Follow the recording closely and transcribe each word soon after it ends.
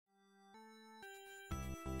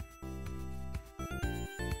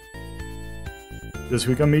This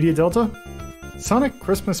week on Media Delta, Sonic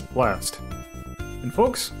Christmas Blast. And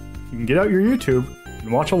folks, you can get out your YouTube and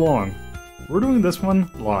watch along. We're doing this one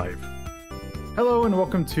live. Hello and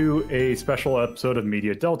welcome to a special episode of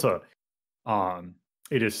Media Delta.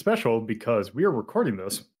 It is special because we are recording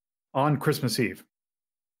this on Christmas Eve.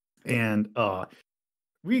 And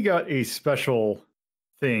we got a special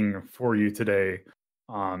thing for you today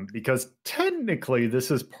because technically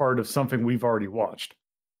this is part of something we've already watched.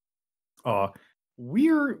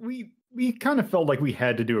 We kind of felt like we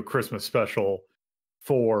had to do a Christmas special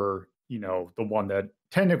for, the one that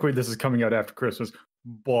technically this is coming out after Christmas,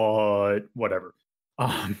 but whatever.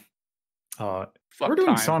 We're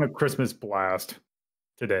doing Sonic Christmas Blast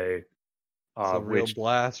today. It's a real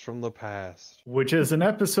blast from the past. Which is an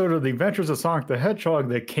episode of The Adventures of Sonic the Hedgehog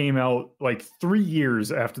that came out like 3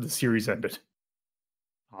 years after the series ended.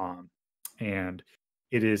 And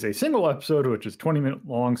it is a single episode, which is 20 minutes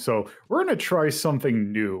long. So we're going to try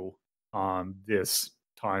something new this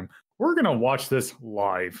time. We're going to watch this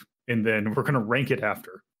live, and then we're going to rank it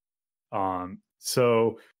after.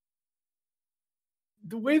 So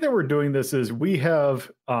the way that we're doing this is we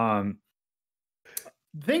have...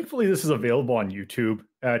 thankfully, this is available on YouTube,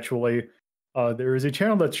 actually. There is a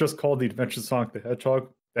channel that's just called The Adventures of Sonic the Hedgehog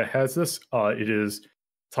that has this. The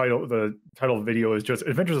title of the video is just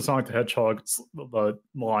Adventures of Sonic the Hedgehog, the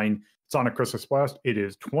line Sonic Christmas Blast. It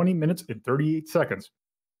is 20 minutes and 38 seconds.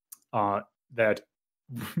 That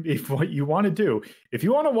if what you want to do, if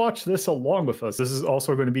you want to watch this along with us, this is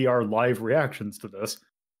also going to be our live reactions to this.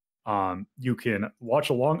 You can watch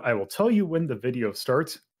along. I will tell you when the video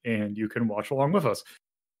starts, and you can watch along with us.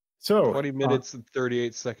 So 20 minutes and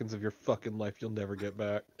 38 seconds of your fucking life you'll never get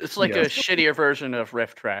back. It's like a shittier version of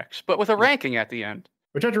Riff Tracks, but with a ranking at the end.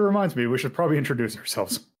 Which actually reminds me, we should probably introduce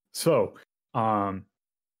ourselves. So, who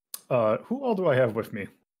all do I have with me?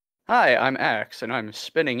 Hi, I'm Axe, and I'm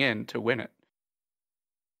spinning in to win it.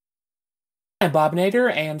 I'm Bob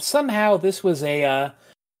Nader, and somehow this was a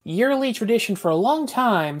yearly tradition for a long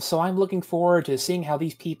time, so I'm looking forward to seeing how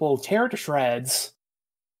these people tear it to shreds.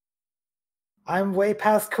 I'm way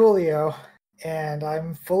past Coolio, and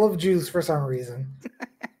I'm full of juice for some reason.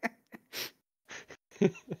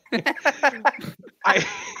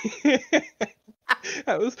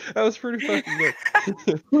 That was pretty fucking good.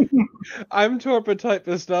 I'm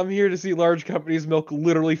Torpotypist, and I'm here to see large companies milk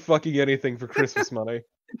literally fucking anything for Christmas money.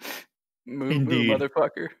 Move,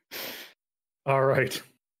 motherfucker. All right.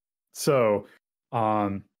 So,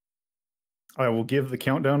 I will give the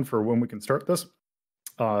countdown for when we can start this.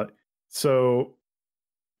 It's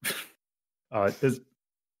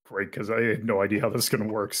great because I have no idea how this is going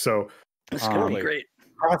to work. So it's going to be great.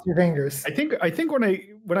 Cross your fingers. I think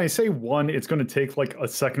when I say one, it's going to take like a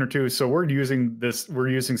second or two. So we're using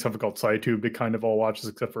something called SciTube to kind of all watch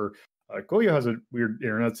this, except for Goya has a weird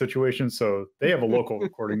internet situation, so they have a local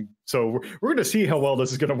recording. So we're going to see how well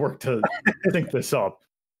this is going to work to sync this up.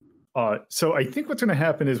 So I think what's going to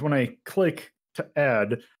happen is when I click to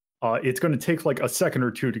add, it's going to take like a second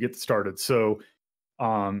or two to get started. So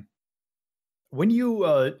when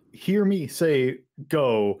you hear me say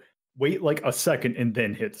go, wait like a second and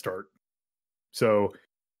then hit start. So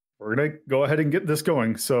we're going to go ahead and get this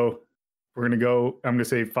going. So we're going to go, I'm going to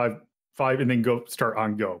say five, and then go start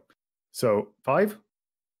on go. So 5,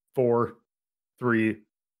 4, 3,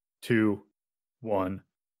 2, 1,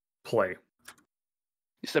 play.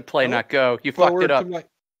 You said play, not go. You fucked it up.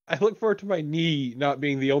 I look forward to my knee not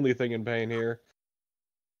being the only thing in pain here.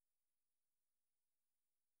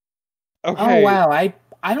 Okay. Oh wow,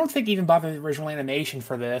 I don't think even bothered the original animation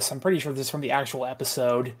for this. I'm pretty sure this is from the actual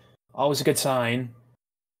episode. Always a good sign.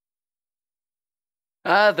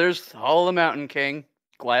 There's Hall of the Mountain King.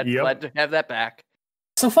 Glad to have that back.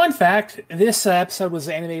 So fun fact, this episode was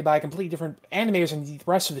animated by completely different animators than the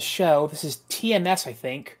rest of the show. This is TMS, I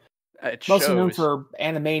think. Mostly known for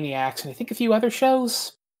Animaniacs and I think a few other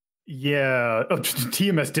shows. Yeah,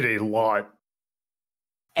 TMS did a lot.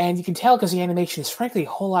 And you can tell because the animation is frankly a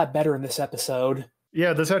whole lot better in this episode.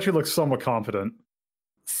 Yeah, this actually looks somewhat confident.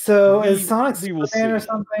 So is Sonic Superman or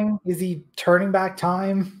something? Is he turning back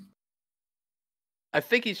time? I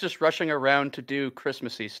think he's just rushing around to do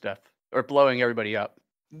Christmassy stuff. Or blowing everybody up.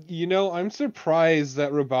 I'm surprised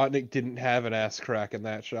that Robotnik didn't have an ass crack in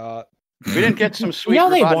that shot. We didn't get some sweet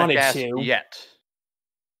Robotnik ass yet.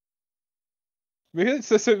 Maybe that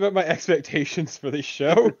says something about my expectations for this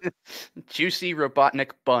show. Juicy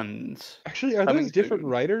Robotnik buns. Actually, are those different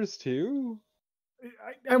writers too?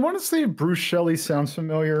 I want to say Bruce Shelley sounds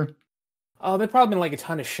familiar. Oh, there've probably been like a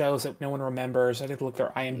ton of shows that no one remembers. I did look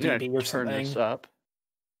their IMDb or something. Turn this up.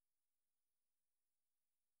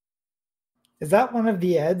 Is that one of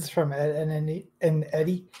the Eds from Ed and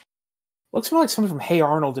Eddie? Looks more like someone from Hey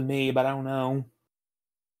Arnold to me, but I don't know.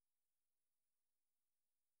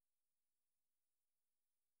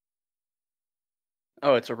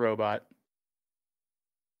 Oh, it's a robot.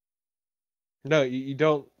 No, you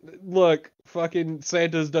don't. Look, fucking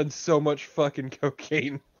Santa's done so much fucking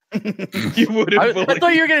cocaine. You wouldn't believe. I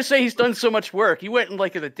thought you were gonna say he's done so much work. You went in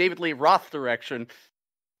like in the David Lee Roth direction.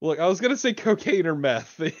 Look, I was gonna say cocaine or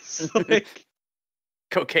meth. It's like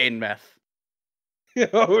cocaine meth.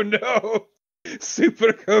 Oh no,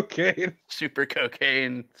 super cocaine. Super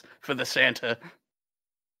cocaine for the Santa.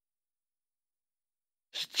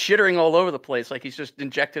 Chittering all over the place like he's just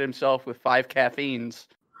injected himself with 5 caffeines.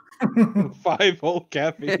 5 whole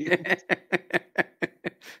caffeine.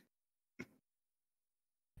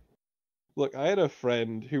 Look, I had a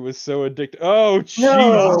friend who was so addicted. Oh,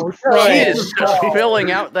 Jesus Christ! He is just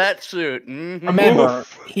filling out that suit. Mm-hmm. Remember,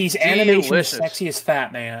 he's animation's sexiest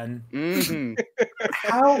fat man. Mm-hmm.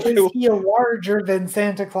 How is he larger than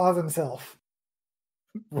Santa Claus himself?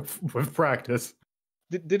 With practice.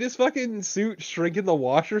 Did his fucking suit shrink in the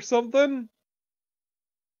wash or something?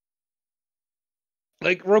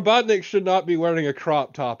 Like, Robotnik should not be wearing a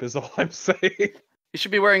crop top, is all I'm saying. He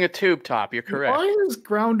should be wearing a tube top. You're correct. Why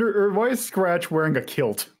is Scratch wearing a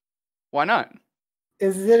kilt? Why not?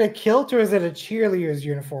 Is it a kilt or is it a cheerleader's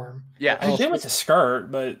uniform? Yeah, I assume it's a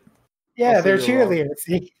skirt, but yeah, they're cheerleaders.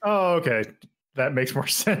 See? Oh, okay, that makes more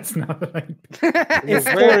sense now that I. It's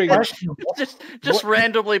wearing just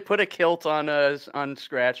randomly put a kilt on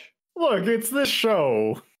Scratch. Look, it's this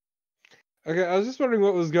show. Okay, I was just wondering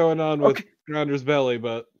what was going on with Grounder's belly,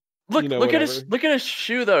 but look, you know, look at his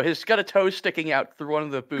shoe though. He's got a toe sticking out through one of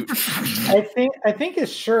the boots. I think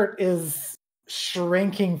his shirt is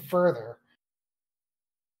shrinking further.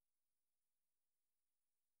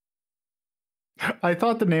 I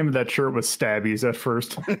thought the name of that shirt was Stabbies at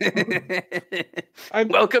first.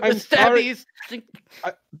 Welcome to Stabbies.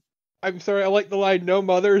 I'm sorry, I like the line "No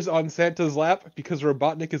mothers on Santa's lap" because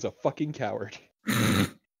Robotnik is a fucking coward.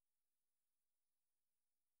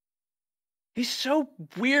 He's so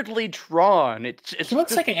weirdly drawn. He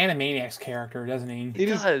looks like an Animaniacs character, doesn't he?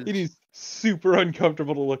 It is super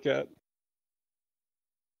uncomfortable to look at.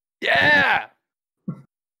 Yeah.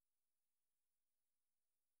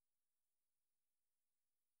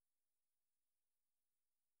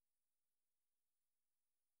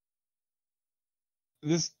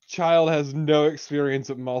 This child has no experience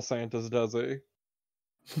at mall Santas, does he?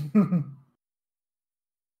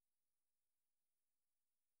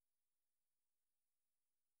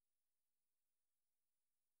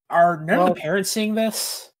 Are none of the parents seeing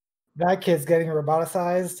this? That kid's getting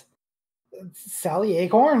roboticized. Sally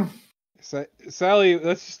Acorn. Sally,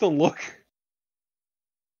 that's just a look.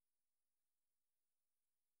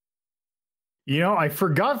 You know, I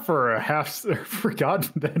forgot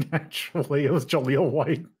that actually it was Jaleel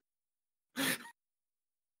White.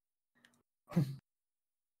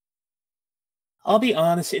 I'll be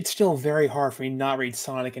honest, it's still very hard for me to not read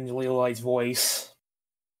Sonic in Jaleel White's voice.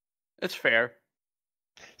 It's fair.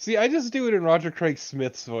 See, I just do it in Roger Craig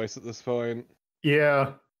Smith's voice at this point.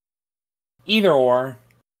 Yeah. Either or.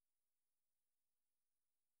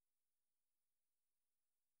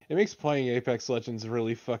 It makes playing Apex Legends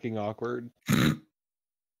really fucking awkward.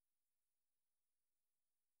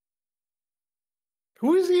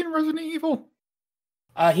 Who is he in Resident Evil?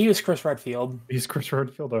 He was Chris Redfield. He's Chris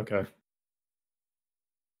Redfield? Okay.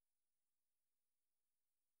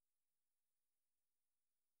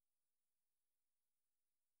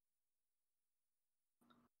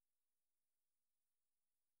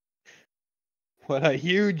 What a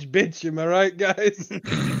huge bitch, am I right, guys?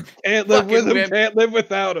 Can't live with him, can't live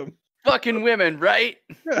without him. Fucking women, right?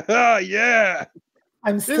 Yeah!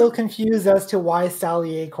 I'm still confused as to why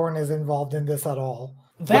Sally Acorn is involved in this at all.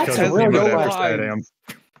 That's a real no lines.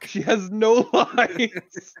 She has no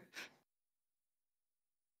lines.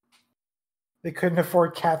 They couldn't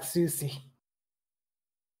afford Cat Susie.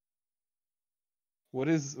 What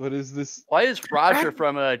is this? Why is Roger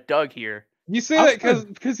from Doug here? You say that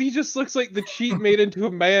because he just looks like the cheat made into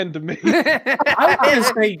a man to me. I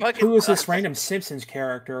was going to say, who is this random Simpsons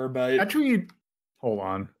character, but... Actually, hold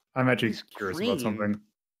on. I'm actually curious about something.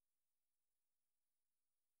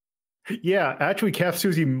 Yeah, actually, Calf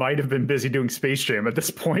Susie might have been busy doing Space Jam at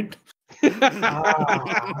this point.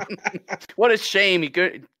 What a shame he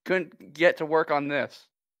couldn't get to work on this.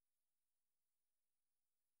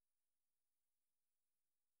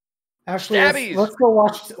 Actually, let's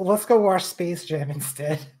go watch Space Jam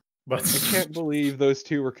instead. I can't believe those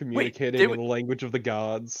two were communicating in the language of the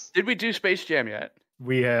gods. Did we do Space Jam yet?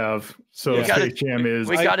 We have. So Yeah. Space Jam is.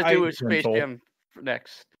 We got to do a Space potential. Jam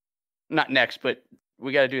next. Not next, but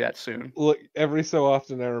we got to do that soon. Look, every so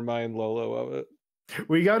often I remind Lolo of it.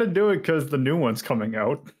 We got to do it because the new one's coming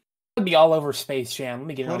out. It'll be all over Space Jam. Let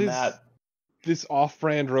me get What on is that. this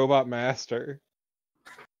off-brand Robot Master?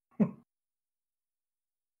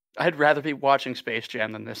 I'd rather be watching Space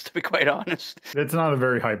Jam than this, to be quite honest. It's not a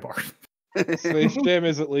very high bar. Space Jam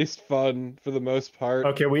is at least fun for the most part.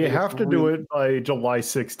 Okay, we and have it's to do it by July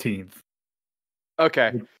 16th.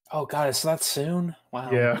 Okay. Oh god, it's that soon? Wow.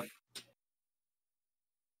 Yeah.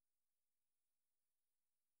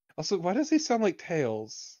 Also, why does he sound like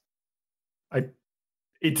Tails?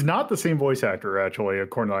 It's not the same voice actor, actually,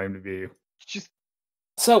 according to IMDb. Just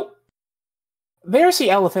So, there's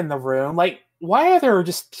the elephant in the room. Like, why are there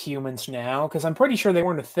just humans now? Because I'm pretty sure they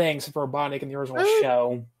weren't a thing except for Robotnik in the original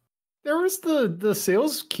show. There was the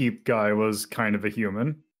sales keep guy was kind of a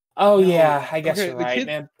human. Oh No. yeah, I guess Okay, you're the right, kid-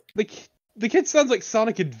 man. the kid sounds like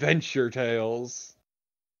Sonic Adventure Tails.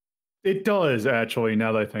 It does, actually,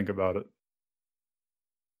 now that I think about it.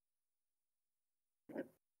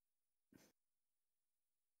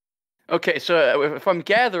 Okay, so if I'm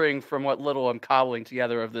gathering from what little I'm cobbling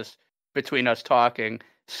together of this between us talking,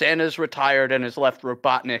 Santa's retired and has left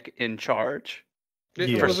Robotnik in charge. It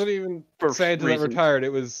Yes. wasn't even For Santa that reasons. retired.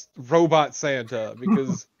 It was Robot Santa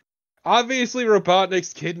because obviously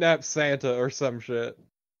Robotnik's kidnapped Santa or some shit.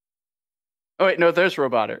 Oh wait, no, there's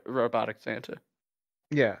robotic Santa.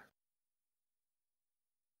 Yeah.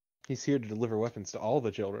 He's here to deliver weapons to all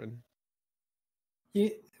the children.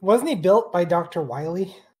 Wasn't he built by Dr.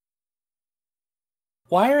 Wily?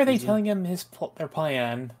 Why are they Is he- telling him their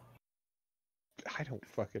plan? I don't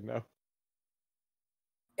fucking know.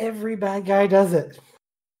 Every bad guy does it.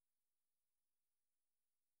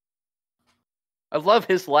 I love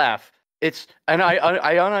his laugh. And I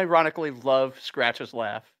unironically love Scratch's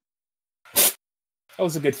laugh. That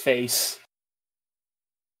was a good face.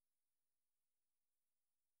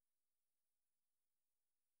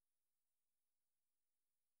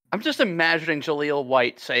 I'm just imagining Jaleel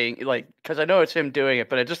White saying, like, because I know it's him doing it,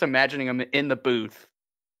 but I'm just imagining him in the booth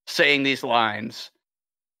saying these lines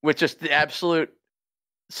with just the absolute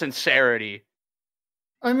sincerity.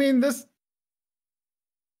 I mean, this.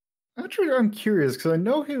 Actually, I'm curious because I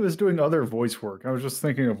know he was doing other voice work. I was just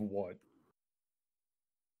thinking of what.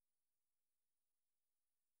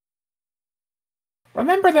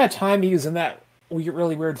 Remember that time he was in that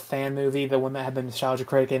really weird fan movie, the one that had the nostalgia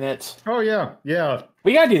critic in it? Oh yeah, yeah.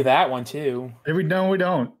 We gotta do that one too. We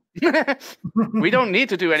don't. We don't need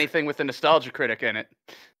to do anything with the nostalgia critic in it.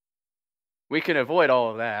 We can avoid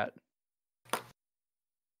all of that.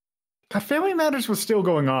 Family Matters was still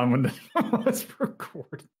going on when this was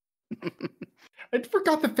recorded. I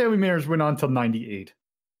forgot that Family Matters went on till 98.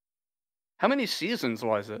 How many seasons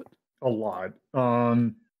was it? A lot.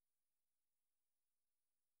 God,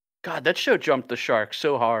 that show jumped the shark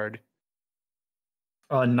so hard.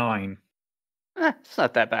 9. It's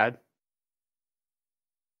not that bad.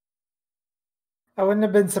 I wouldn't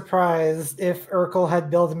have been surprised if Urkel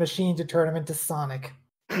had built a machine to turn him into Sonic.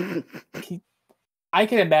 I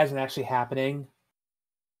can imagine it actually happening.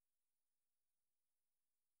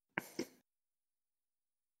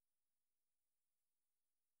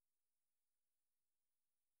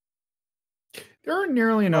 There aren't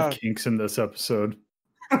nearly enough kinks in this episode.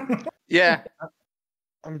 Yeah.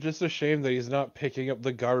 I'm just ashamed that he's not picking up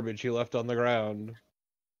the garbage he left on the ground.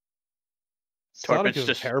 Sonic is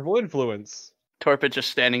a terrible influence. Torpid just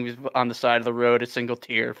standing on the side of the road, a single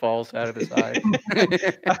tear falls out of his eye.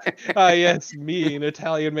 Yes, me, an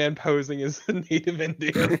Italian man posing as a native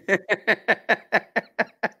Indian.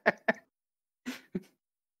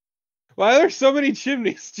 Why are there so many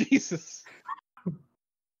chimneys? Jesus.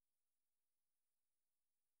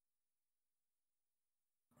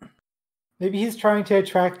 Maybe he's trying to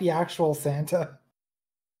attract the actual Santa.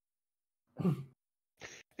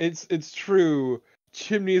 It's true.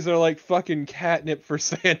 Chimneys are like fucking catnip for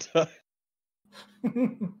Santa.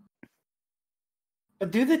 But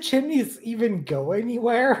do the chimneys even go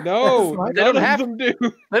anywhere? No, They don't none of have- them do.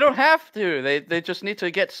 They don't have to. They just need to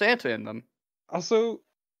get Santa in them. Also,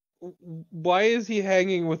 why is he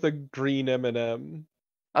hanging with a green M&M?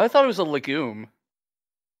 I thought it was a legume.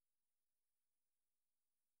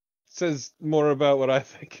 Says more about what I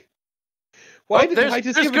think. Why did there's- I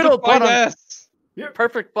just there's give good it a old butt on- 5S?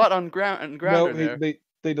 Perfect butt on grounder No, there.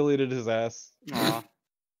 they deleted his ass. Aw.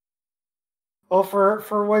 Well,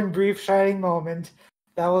 for one brief shining moment,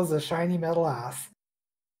 that was a shiny metal ass.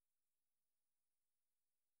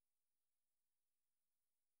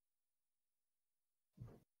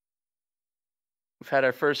 We've had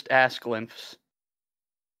our first ass glimpse.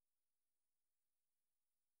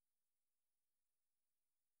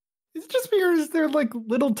 It's just because there are like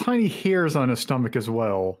little tiny hairs on his stomach as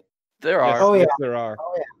well. There are. Oh yeah, there are.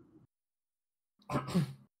 Oh yeah.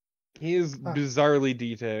 He is bizarrely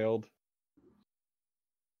detailed.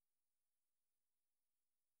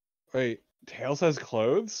 Wait, Tails has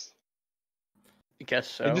clothes? I guess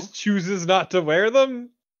so. And just chooses not to wear them?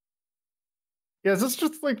 Yeah, is this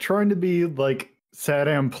just like trying to be like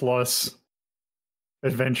Sadam plus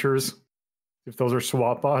Adventures? If those are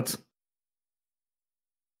swap bots.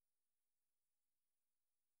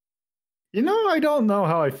 You know, I don't know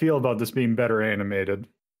how I feel about this being better animated.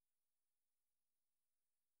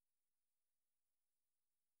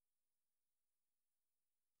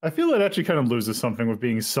 I feel it actually kind of loses something with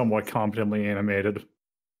being somewhat competently animated.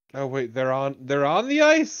 Oh wait, they're on the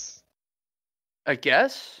ice? I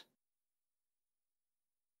guess.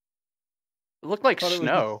 It looked like Thought it was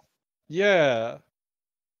snow. Yeah.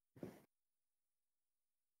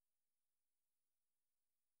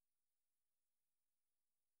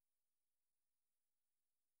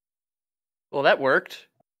 Well, that worked.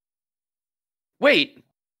 Wait.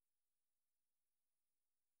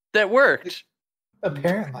 That worked.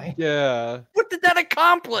 Apparently. Yeah. What did that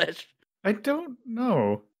accomplish? I don't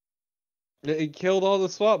know. It killed all the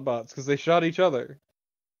swap bots because they shot each other.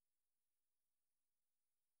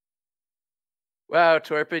 Wow,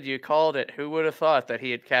 Torpid, you called it. Who would have thought that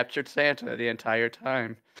he had captured Santa the entire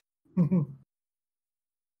time?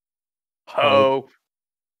 Ho.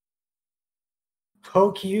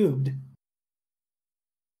 Ho cubed.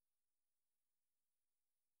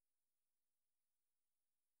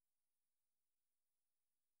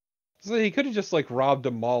 So he could have just like robbed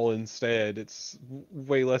a mall instead. It's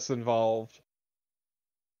way less involved.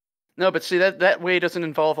 No, but see, that way doesn't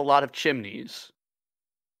involve a lot of chimneys.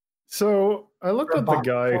 So I looked up the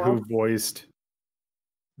guy who voiced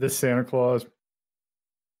the Santa Claus.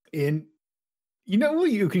 And you know,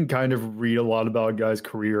 you can kind of read a lot about a guy's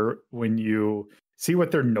career when you see what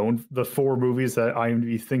they're known, the 4 movies that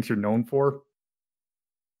IMDb thinks you're known for.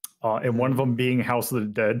 And one of them being House of the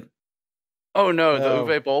Dead. Oh no,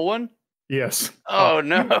 the Uwe Boll one? Yes. Oh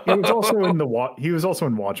no. He was also in he was also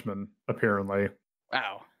in Watchmen, apparently.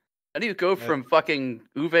 Wow. How do you go from fucking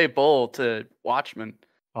Uwe Boll to Watchmen?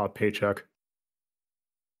 Paycheck.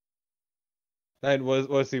 And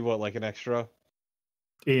was he what, like an extra?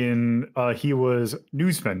 He was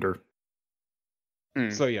news vendor.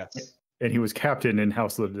 So yes. And he was captain in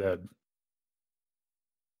House of the Dead.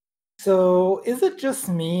 So is it just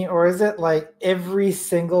me, or is it like every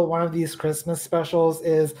single one of these Christmas specials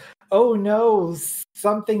is, oh no,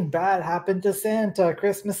 something bad happened to Santa,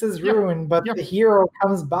 Christmas is ruined, but the hero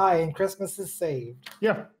comes by and Christmas is saved?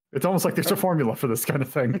 Yeah, it's almost like there's a formula for this kind of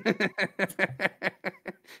thing.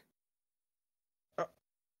 I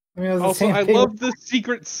mean, also, I love the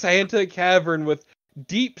Secret Santa cavern with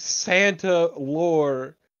deep Santa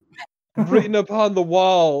lore written upon the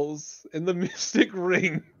walls in the mystic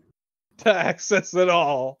ring to access it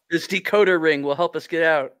all. This decoder ring will help us get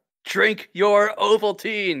out. Drink your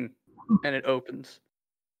Ovaltine! And it opens.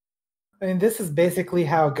 I mean, this is basically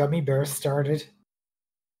how Gummy Bears started.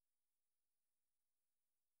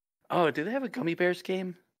 Oh, do they have a Gummy Bears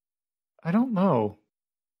game? I don't know.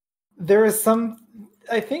 There is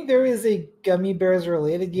I think there is a Gummy Bears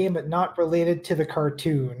related game, but not related to the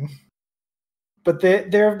cartoon. But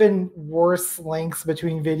there have been worse links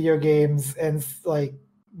between video games and like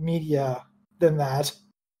media than that.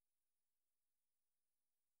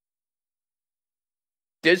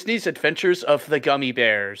 Disney's Adventures of the Gummy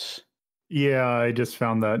Bears. Yeah, I just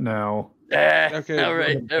found that now. Okay, all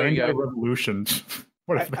right, there we go. Revolution.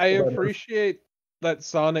 I appreciate that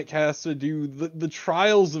Sonic has to do the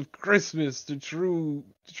trials of Christmas to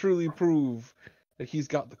truly prove that he's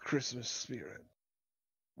got the Christmas spirit.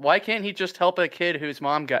 Why can't he just help a kid whose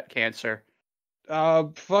mom got cancer?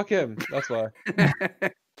 Fuck him. That's why.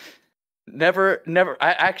 Never.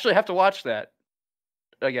 I actually have to watch that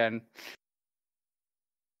again.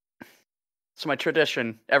 It's my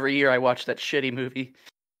tradition. Every year I watch that shitty movie.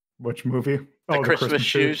 Which movie? The Christmas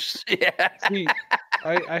Shoes. Yeah. See,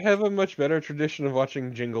 I have a much better tradition of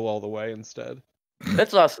watching Jingle All the Way instead.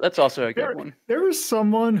 That's also a good one. There was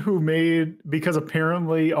someone who made, because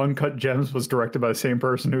apparently Uncut Gems was directed by the same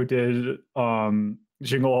person who did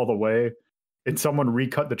Jingle All the Way, and someone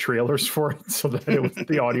recut the trailers for it so that it was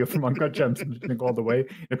the audio from Uncut Gems and Jingle All the Way.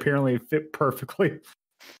 And apparently it fit perfectly.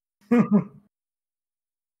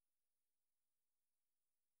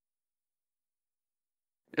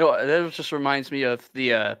 You know, that just reminds me of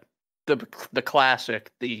the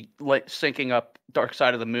classic, the syncing up Dark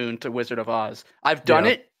Side of the Moon to Wizard of Oz. I've done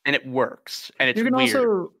it, and it works, and it's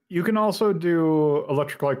weird. You can also do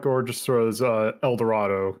Electric Light Orchestra's El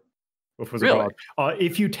Dorado with Wizard of Oz.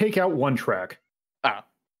 If you take out one track.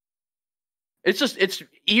 It's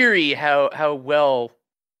eerie how well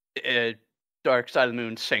Dark Side of the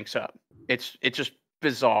Moon syncs up. It's just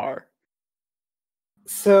bizarre.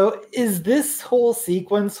 So is this whole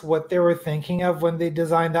sequence what they were thinking of when they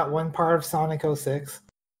designed that one part of Sonic 06?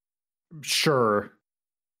 Sure.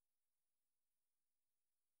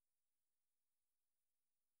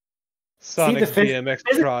 Sonic BMX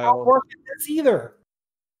trial. Don't work in this either.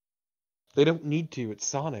 They don't need to. It's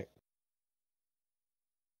Sonic.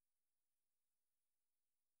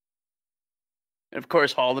 And of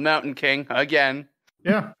course, Hall of the Mountain King again.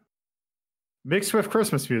 Yeah. Mixed with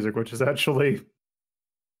Christmas music, which is actually.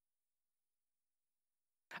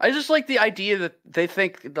 I just like the idea that they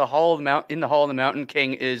think the Hall of the Mountain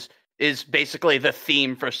King is basically the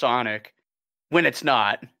theme for Sonic, when it's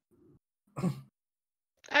not.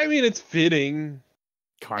 I mean, it's fitting.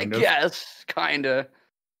 Kind of. Yes, kinda.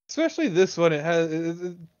 Especially this one,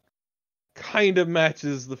 it kind of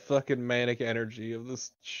matches the fucking manic energy of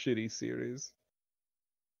this shitty series.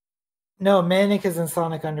 No, Manic is in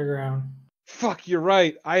Sonic Underground. Fuck, you're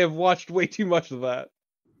right. I have watched way too much of that.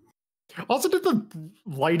 Also, did the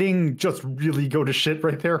lighting just really go to shit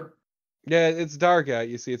right there? Yeah, it's dark out,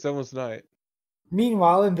 you see. It's almost night.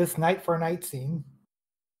 Meanwhile, in this Night for Night scene.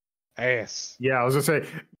 Ass. Yeah, I was gonna say,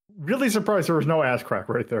 really surprised there was no ass crack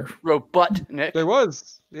right there. Robotnik. There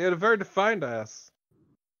was. He had a very defined ass.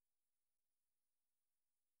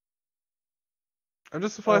 I'm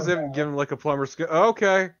just surprised they haven't given him like a plumber skill.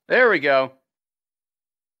 Okay. There we go.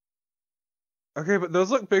 Okay, but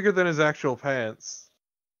those look bigger than his actual pants.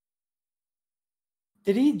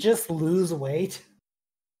 Did he just lose weight?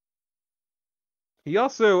 He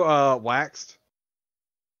also waxed.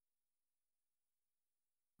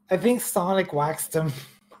 I think Sonic waxed him.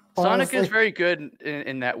 Sonic is very good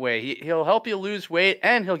in that way. He'll help you lose weight,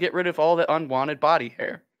 and he'll get rid of all the unwanted body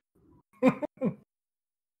hair.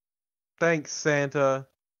 Thanks, Santa.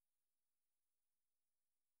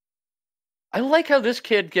 I like how this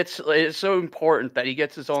kid it's so important that he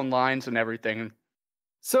gets his own lines and everything.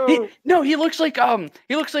 So he looks like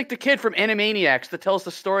the kid from Animaniacs that tells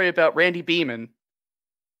the story about Randy Beeman.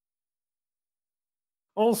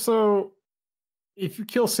 Also, if you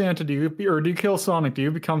kill Santa, do you kill Sonic? Do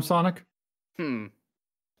you become Sonic?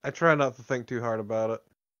 I try not to think too hard about it.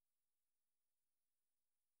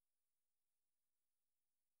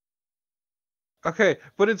 Okay,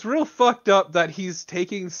 but it's real fucked up that he's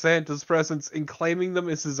taking Santa's presents and claiming them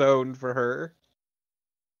as his own for her.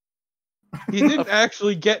 He didn't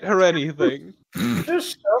actually get her anything.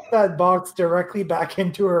 Just shove that box directly back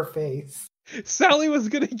into her face. Sally was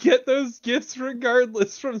gonna get those gifts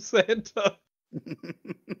regardless from Santa.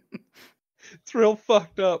 It's real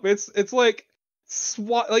fucked up. It's like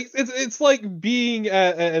it's like being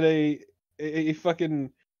at a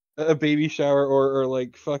fucking a baby shower or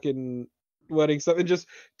like fucking wedding stuff and just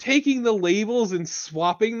taking the labels and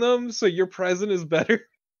swapping them so your present is better.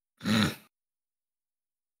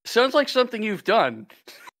 Sounds like something you've done.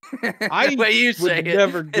 I would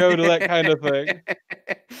never go to that kind of thing.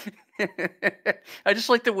 I just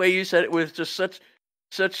like the way you said it with just such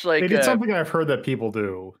like. It's something I've heard that people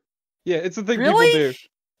do. Yeah, it's a thing really? people do.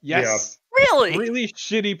 Yes. Yeah. Really? Really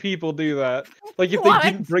shitty people do that. Like if What?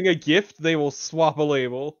 they didn't bring a gift, they will swap a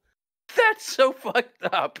label. That's so fucked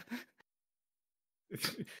up.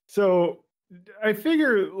 So I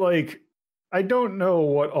figure, like, I don't know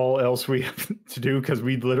what all else we have to do because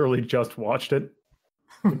we literally just watched it.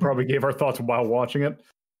 We probably gave our thoughts while watching it.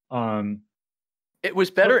 It was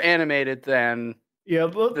better animated than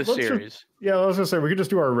the series. I was gonna say we could just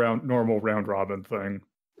do our normal round robin thing.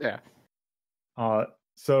 Yeah.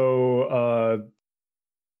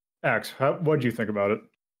 Axe, what do you think about it?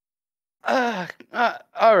 All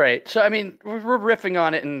right. So I mean, we're riffing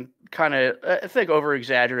on it and kind of I think over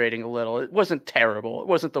exaggerating a little. It wasn't terrible. It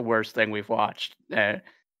wasn't the worst thing we've watched. It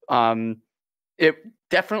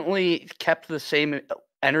definitely kept the same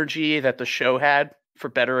energy that the show had, for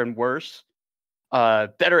better and worse.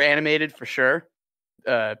 Better animated for sure.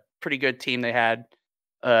 Pretty good team they had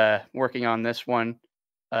working on this one.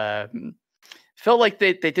 Felt like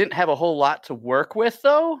they didn't have a whole lot to work with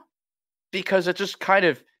though, because it just kind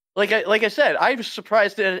of like I said, I was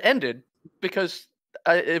surprised that it ended because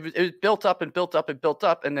it built up and built up and built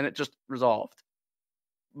up, and then it just resolved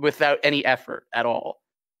without any effort at all.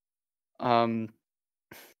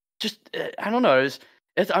 Just I don't know.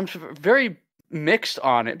 I'm very mixed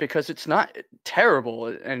on it because it's not terrible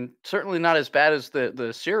and certainly not as bad as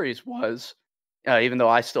the series was, even though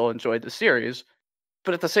I still enjoyed the series.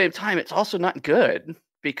 But at the same time, it's also not good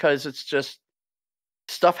because it's just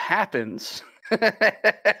stuff happens.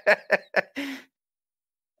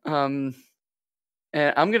 And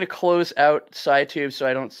I'm gonna close out SciTube so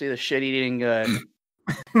I don't see the shit-eating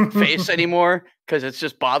face anymore, because it's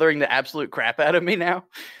just bothering the absolute crap out of me now.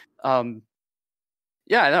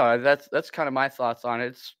 Yeah, no, that's kind of my thoughts on it.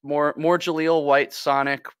 It's more Jaleel White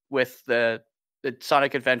Sonic with the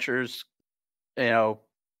Sonic Adventures,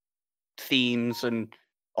 themes and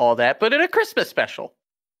all that, but in a Christmas special.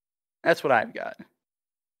 That's what I've got.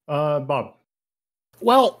 Bob.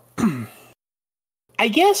 Well, I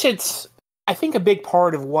guess I think a big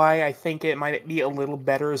part of why I think it might be a little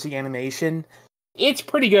better is the animation. It's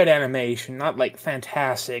pretty good animation, not like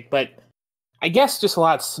fantastic, but I guess just a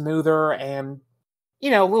lot smoother and, a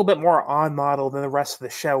little bit more on model than the rest of the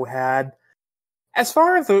show had. As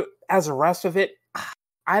far as the rest of it,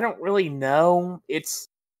 I don't really know. It's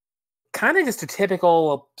kind of just a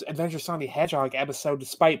typical Adventure Sonic the Hedgehog episode,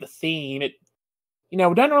 despite the theme. It,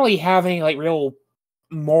 doesn't really have any like real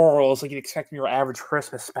morals like you'd expect from your average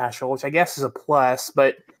Christmas special, which I guess is a plus,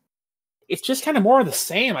 but it's just kind of more of the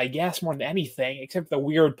same, I guess, more than anything, except the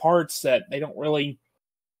weird parts that don't really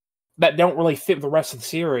fit the rest of the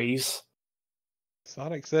series.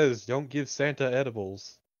 Sonic says, "Don't give Santa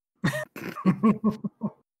edibles."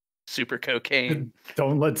 Super cocaine.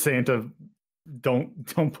 Don't let Santa.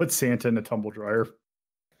 Don't put Santa in a tumble dryer.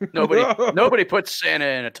 Nobody puts Santa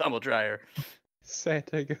in a tumble dryer.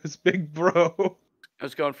 Santa goes big bro. I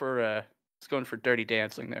was going for Dirty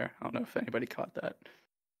Dancing there. I don't know if anybody caught that.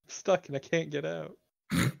 I'm stuck and I can't get out.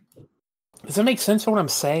 Does that make sense for what I'm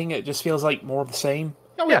saying? It just feels like more of the same.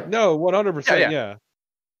 Oh yeah, no, 100%. Yeah.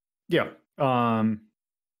 Yeah. Cool.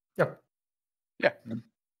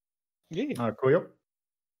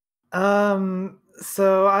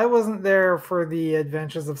 So I wasn't there for the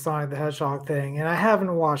Adventures of Sonic the Hedgehog thing, and I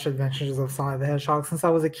haven't watched Adventures of Sonic the Hedgehog since I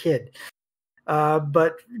was a kid.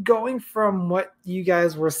 But going from what you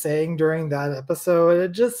guys were saying during that episode,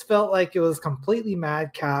 it just felt like it was completely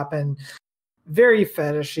madcap and very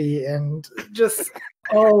fetishy and just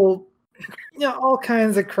all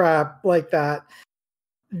kinds of crap like that.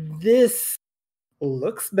 This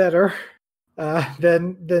looks better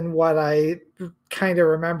than what I kind of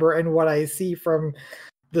remember and what I see from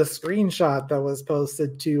the screenshot that was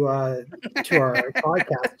posted to our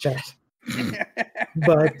podcast chat.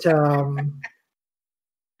 But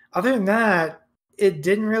other than that, it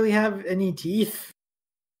didn't really have any teeth.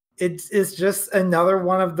 It's just another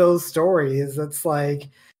one of those stories that's like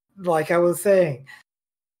I was saying,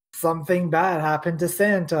 something bad happened to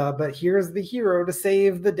Santa, but here's the hero to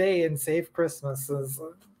save the day and save Christmas.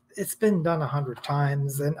 It's been done 100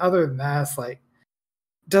 times, and other than that, it's like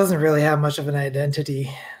doesn't really have much of an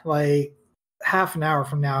identity. Like half an hour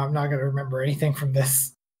from now, I'm not going to remember anything from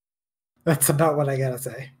this. That's about what I gotta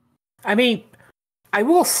say. I mean, I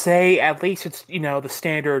will say at least it's the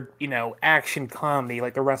standard action comedy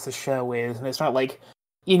like the rest of the show is, and it's not like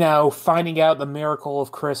finding out the miracle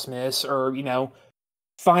of Christmas or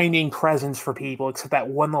finding presents for people, except that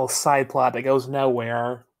one little side plot that goes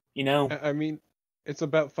nowhere. I mean, it's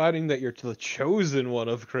about finding that you're the chosen one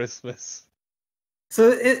of Christmas. So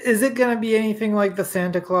is it going to be anything like the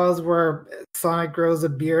Santa Claus where Sonic grows a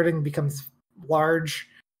beard and becomes large?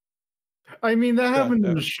 I mean, that happened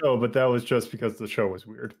in the show, but that was just because the show was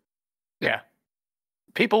weird. Yeah.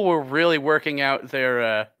 People were really working out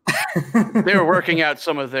their they were working out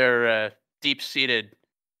some of their deep-seated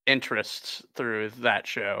interests through that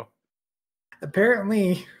show.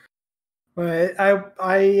 Apparently, but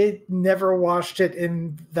I never watched it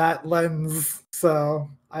in that lens, so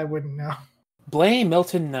I wouldn't know. Blame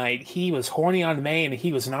Milton Knight. He was horny on May, and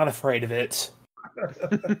he was not afraid of it.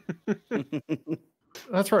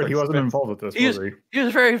 That's right. He wasn't involved with this, was he? He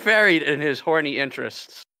was very varied in his horny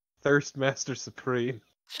interests. Thirstmaster Supreme.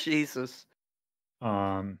 Jesus.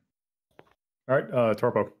 All right,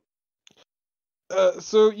 Torpo.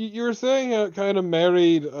 So you were saying how it kind of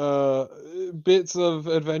married bits of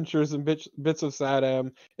Adventures and bits of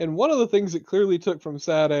Sadam, and one of the things it clearly took from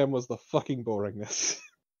Sadam was the fucking boringness.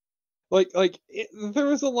 There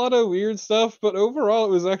was a lot of weird stuff, but overall it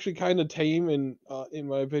was actually kind of tame and, in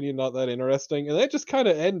my opinion, not that interesting. And that just kind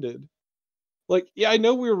of ended. I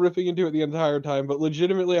know we were ripping into it the entire time, but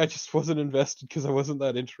legitimately I just wasn't invested because I wasn't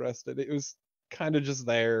that interested. It was kind of just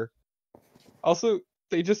there. Also,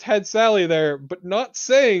 they just had Sally there, but not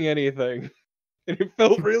saying anything. And it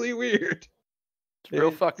felt really weird. It's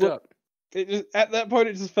real fucked up. At that point,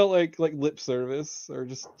 it just felt like lip service or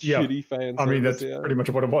just shitty fan service. I mean, that's pretty much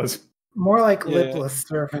what it was. More like lipless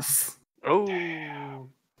service. Oh.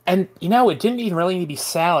 And, it didn't even really need to be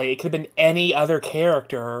Sally. It could have been any other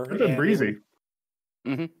character. It could have been Breezy.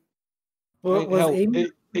 Mm-hmm. Well, was Amy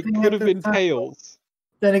it could have been Tails.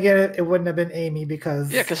 Then again, it wouldn't have been Amy because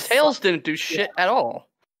because Tails didn't do shit at all.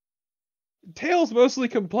 Tails mostly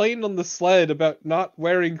complained on the sled about not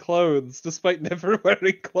wearing clothes, despite never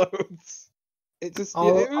wearing clothes. It just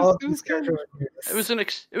it was kind of,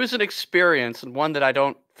 it was an experience, and one that I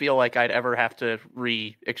don't feel like I'd ever have to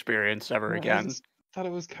re-experience ever again. I just thought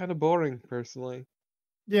it was kind of boring, personally.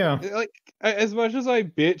 Yeah. Like as much as I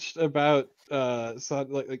bitched about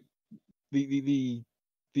like the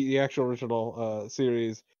actual original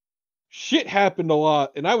series, shit happened a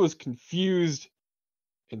lot, and I was confused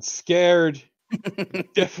and scared.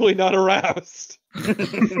 Definitely not aroused. But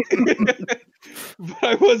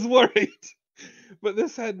I was worried. But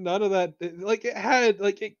this had none of that.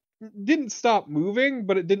 It didn't stop moving,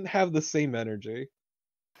 but it didn't have the same energy.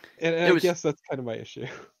 And I guess that's kind of my issue.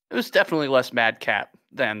 It was definitely less madcap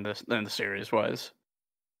than the series was.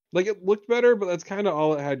 Like, it looked better, but that's kind of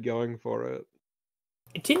all it had going for it.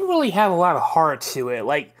 It didn't really have a lot of heart to it.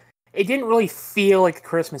 Like, it didn't really feel like a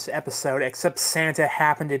Christmas episode, except Santa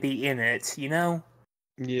happened to be in it, you know?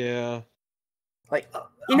 Yeah. Like,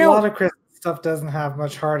 a lot of Christmas stuff doesn't have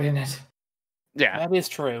much heart in it. Yeah. That is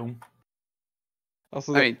true.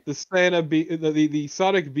 Also, the Santa the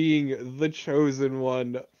Sonic being the chosen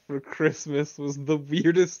one for Christmas was the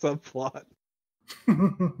weirdest subplot.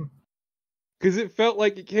 Because it felt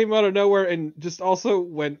like it came out of nowhere and just also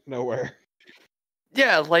went nowhere.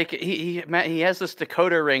 Yeah, like he has this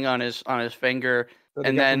decoder ring on his finger,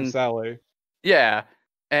 and then Sally. Yeah,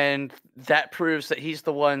 and that proves that he's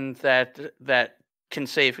the one that can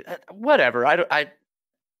save. Whatever.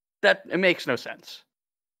 It makes no sense.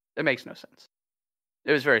 It makes no sense.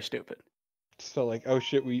 It was very stupid. Just felt like, oh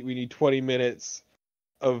shit, we need 20 minutes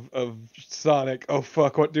of Sonic. Oh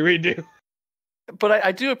fuck, what do we do? But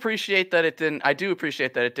I do appreciate that it didn't. I do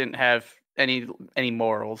appreciate that it didn't have any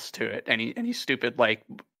morals to it. Any stupid, like,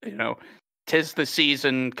 you know, 'tis the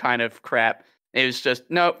season kind of crap. It was just,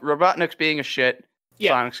 no, Robotnik's being a shit.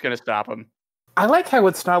 Yeah. Sonic's gonna stop him. I like how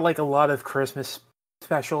it's not like a lot of Christmas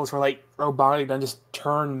specials where like Robotnik doesn't just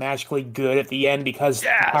turn magically good at the end because the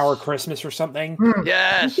power of Christmas or something.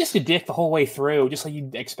 Yes. He's just a dick the whole way through, just like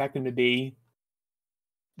you'd expect him to be.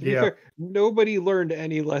 To be fair, nobody learned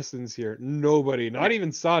any lessons here. Nobody. Not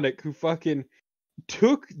even Sonic, who fucking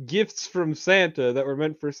took gifts from Santa that were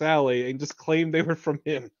meant for Sally and just claimed they were from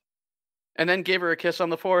him. And then gave her a kiss on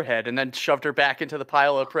the forehead and then shoved her back into the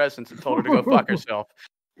pile of presents and told her to go fuck herself.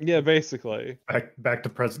 Yeah, basically. Back to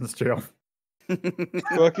President's jail.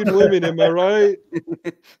 Fucking women, am I right?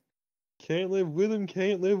 Can't live with him,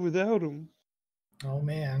 can't live without him. Oh,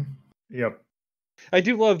 man. Yep. I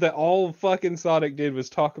do love that all fucking Sonic did was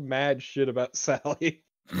talk mad shit about Sally.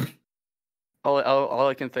 All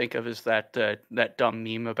I can think of is that dumb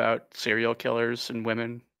meme about serial killers and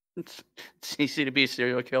women. It's easy to be a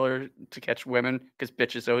serial killer to catch women because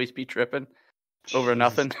bitches always be tripping over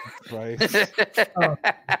nothing. See,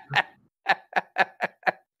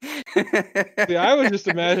 I was just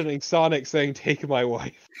imagining Sonic saying, "Take my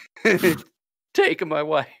wife." Take my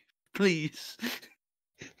wife, please.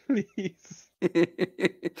 Please.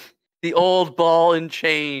 The old ball and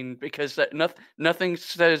chain, because nothing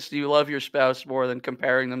says you love your spouse more than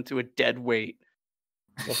comparing them to a dead weight.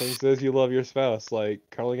 Nothing says you love your spouse like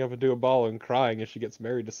curling up into a ball and crying if she gets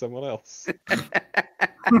married to someone else.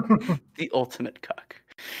 The ultimate cuck.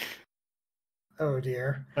 Oh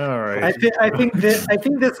dear. All right. I think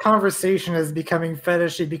this conversation is becoming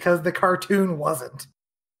fetishy because the cartoon wasn't.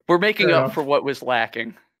 We're making up for what was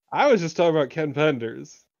lacking. I was just talking about Ken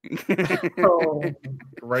Penders.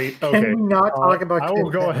 Right. Okay. Can we not talk about I will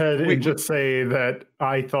go ahead and just say that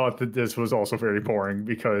I thought that this was also very boring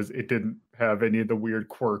because it didn't have any of the weird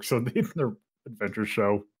quirks of the adventure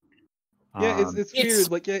show. Yeah, it's weird.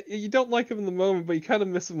 Like, you don't like them in the moment, but you kind of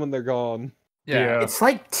miss them when they're gone. Yeah. It's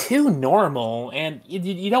like too normal, and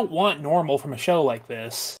you don't want normal from a show like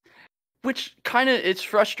this. Which kind of, it's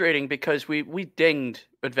frustrating because we dinged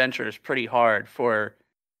Adventures pretty hard for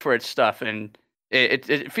its stuff, and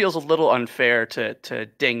it feels a little unfair to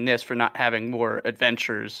ding this for not having more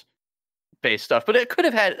adventures-based stuff. But it could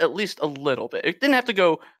have had at least a little bit. It didn't have to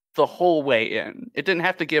go the whole way in. It didn't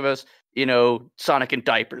have to give us, Sonic in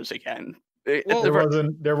diapers again.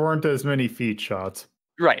 There weren't as many feet shots.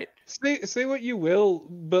 Right. Say what you will,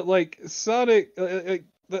 but like Sonic,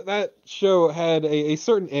 that show had a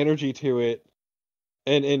certain energy to it,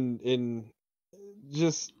 and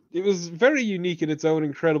just it was very unique in its own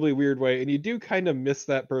incredibly weird way, and you do kind of miss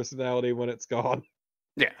that personality when it's gone.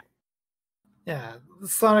 Yeah. Yeah,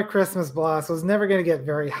 Sonic Christmas Blast was never going to get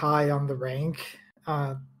very high on the rank,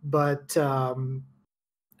 but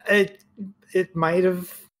it might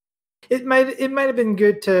have It might have been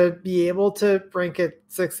good to be able to rank it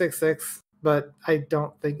 666, but I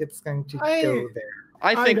don't think it's going to go there.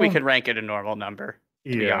 I think we can rank it a normal number.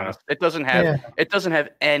 To be honest, it doesn't have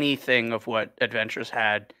anything of what Adventures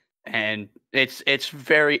had, and it's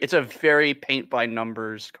a very paint by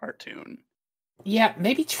numbers cartoon. Yeah,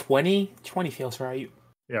 maybe 20. 20 feels right.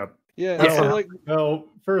 Yeah. Well,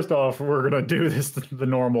 first off, we're gonna do this the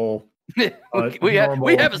normal. we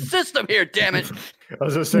have a system here, damn it! I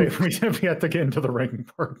was gonna say we have to get into the ranking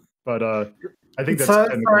part, but I think that's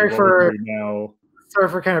sorry for now. Sorry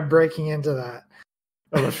for kind of breaking into that.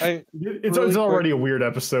 It's already a weird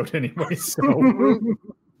episode anyway. So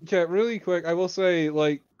yeah, really quick, I will say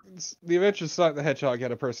the Adventures of Sonic the Hedgehog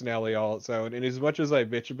had a personality all its own, and as much as I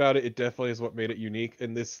bitch about it, it definitely is what made it unique,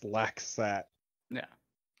 and this lacks that.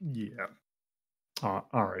 Yeah. All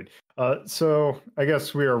right. So I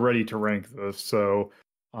guess we are ready to rank this. So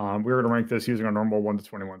we're going to rank this using our normal 1 to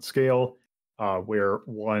 21 scale, where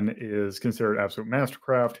 1 is considered absolute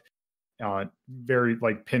mastercraft, very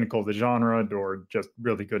pinnacle of the genre, or just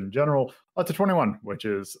really good in general, up to 21, which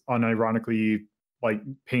is unironically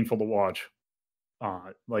painful to watch.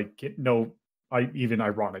 Even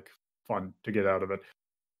ironic fun to get out of it.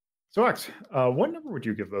 So X, what number would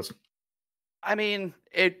you give this? I mean,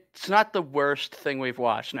 it's not the worst thing we've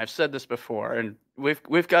watched, and I've said this before, and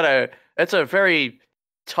we've got it's a very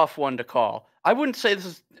tough one to call. I wouldn't say this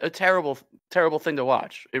is a terrible thing to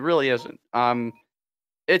watch. It really isn't.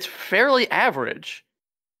 It's fairly average,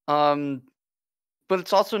 but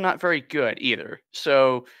it's also not very good either.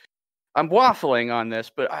 So I'm waffling on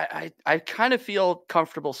this, but I kind of feel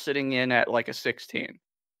comfortable sitting in at a 16.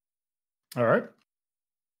 All right.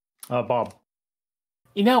 Bob.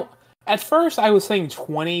 At first I was saying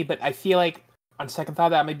 20, but I feel like on second thought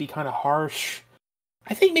that might be kind of harsh.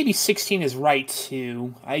 I think maybe 16 is right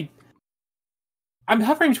too. I'm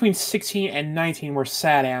hovering between 16 and 19 where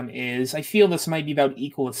Saddam is. I feel this might be about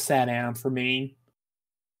equal to Saddam for me.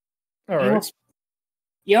 All right.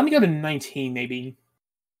 Yeah, let me go to 19 maybe.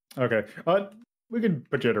 Okay. We can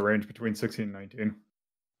put you at a range between 16 and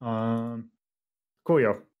 19.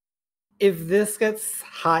 Coolio. If this gets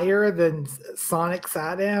higher than Sonic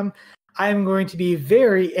Saddam, I'm going to be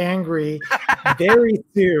very angry very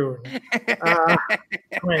soon.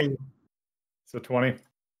 20. So 20.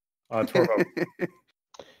 Torvo.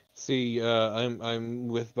 See, I'm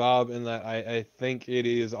with Bob in that I think it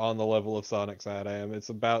is on the level of Sonic Saddam. It's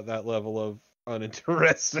about that level of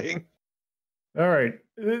uninteresting. All right.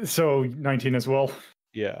 So 19 as well.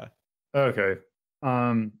 Yeah. Okay.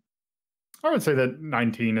 I would say that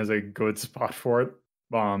 19 is a good spot for it.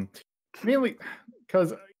 Mainly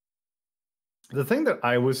because the thing that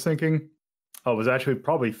I was thinking was actually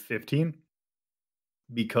probably 15,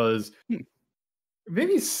 because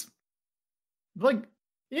maybe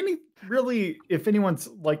if anyone's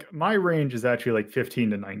my range is actually 15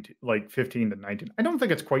 to 19, 15 to 19. I don't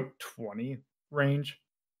think it's quite 20 range.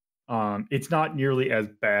 It's not nearly as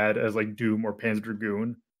bad as Doom or Panzer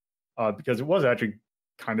Dragoon, because it was actually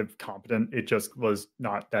kind of competent. It just was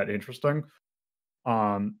not that interesting.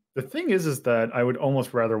 The thing is that I would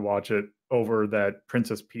almost rather watch it over that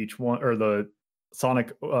Princess Peach one, or the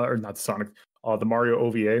Sonic, or not Sonic, the Mario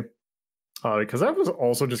OVA, because that was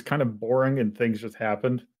also just kind of boring and things just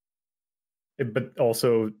happened. But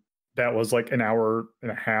also that was an hour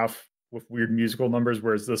and a half with weird musical numbers,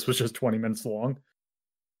 whereas this was just 20 minutes long.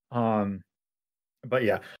 But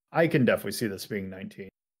yeah, I can definitely see this being 19.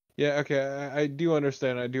 Yeah, okay, I do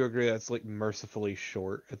understand. I do agree that's mercifully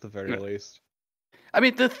short at the very least. I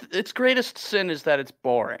mean, its greatest sin is that it's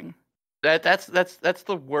boring. That's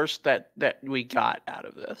the worst that we got out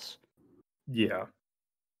of this. Yeah.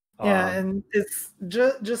 Yeah, and it's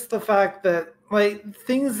just the fact that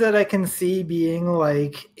things that I can see being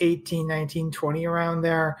 18, 19, 20 around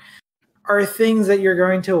there are things that you're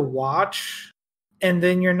going to watch, and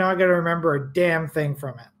then you're not going to remember a damn thing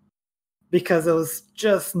from it, because it was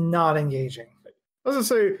just not engaging. I was gonna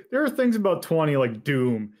say, there are things about 20 like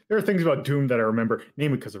Doom. There are things about Doom that I remember,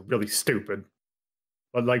 namely because they're really stupid.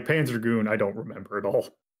 But Panzer Dragoon, I don't remember at all.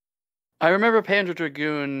 I remember Panzer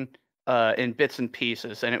Dragoon in bits and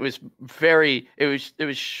pieces, and it was very. I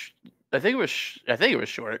think it was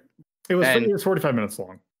short. It was 45 minutes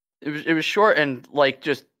long. It was short, and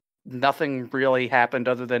just nothing really happened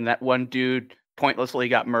other than that one dude pointlessly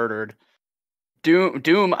got murdered.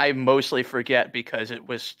 Doom I mostly forget because it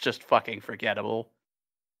was just fucking forgettable.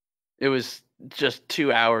 It was just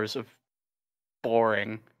 2 hours of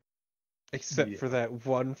boring. Except for that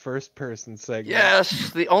one first-person segment. Yes,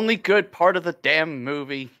 the only good part of the damn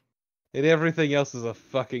movie. And everything else is a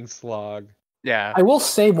fucking slog. Yeah. I will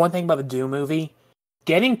say one thing about the Doom movie.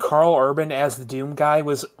 Getting Carl Urban as the Doom guy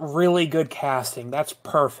was really good casting. That's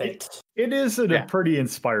perfect. It is a Yeah. pretty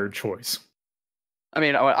inspired choice. I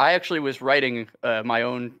mean, I actually was writing my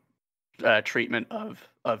own treatment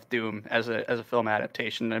of Doom as a film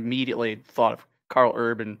adaptation, and immediately thought of Carl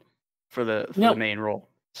Urban for the main role.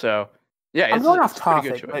 So yeah, I'm going off it's a pretty good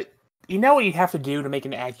topic, choice. but you know what you'd have to do to make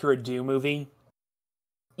an accurate Doom movie?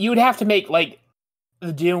 You would have to make like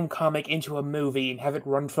the Doom comic into a movie and have it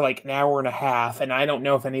run for like an hour and a half, and I don't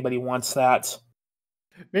know if anybody wants that.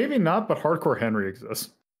 Maybe not, but Hardcore Henry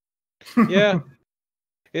exists. Yeah.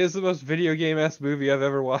 It is the most video game-esque movie I've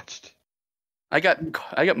ever watched. I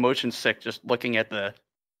got motion sick just looking at the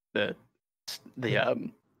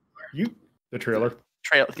trailer.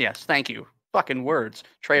 Trail. Yes, thank you. Fucking words.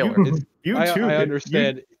 Trailer. I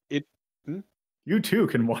understand it. You too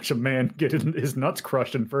can watch a man get his nuts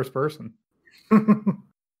crushed in first person.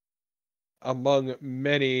 Among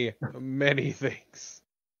many, many things.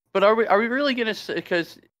 But are we really gonna say,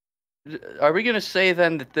 because are we gonna say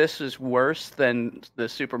then that this is worse than the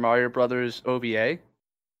Super Mario Brothers OVA?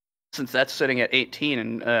 Since that's sitting at 18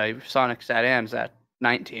 and Sonic Sat-Am's at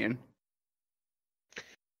 19.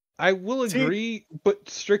 I will agree, but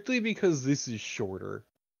strictly because this is shorter.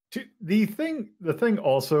 The thing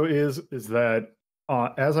also is that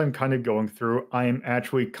as I'm kind of going through, I am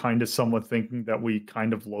actually kind of somewhat thinking that we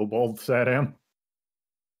kind of lowballed Sat-Am.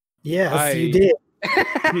 Yes, you did.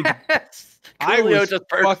 I was just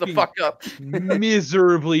burst the fuck up.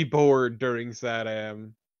 miserably bored during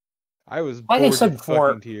Sat-Am. I was Like I bored said with before,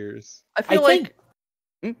 fucking tears. I feel like.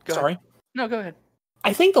 Sorry. No, go ahead.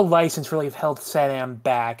 I think the license really held Sat-Am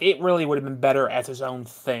back. It really would have been better as its own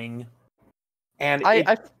thing. And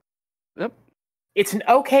Yep. It's an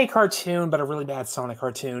okay cartoon, but a really bad Sonic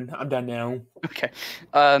cartoon. I'm done now. Okay.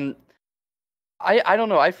 I don't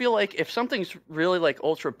know. I feel like if something's really like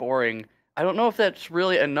ultra boring, I don't know if that's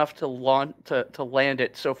really enough to land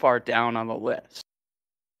it so far down on the list.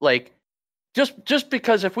 Like, just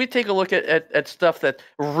because if we take a look at stuff that's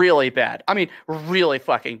really bad, I mean, really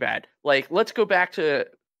fucking bad. Like, let's go back to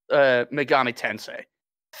Megami Tensei.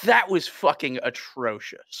 That was fucking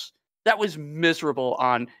atrocious. That was miserable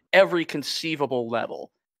on every conceivable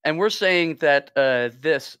level. And we're saying that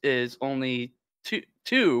this is only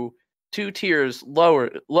two tiers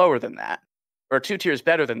lower than that, or 2 tiers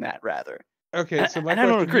better than that, rather. Okay, so my and I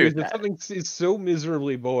don't question agree is, with if that. something is so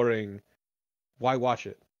miserably boring, why watch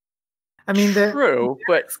it? I mean, True,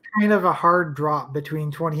 but it's kind of a hard drop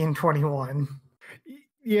between 20 and 21.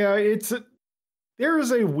 Yeah, there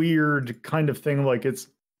is a weird kind of thing. Like, it's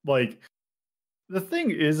like, the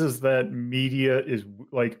thing is that media is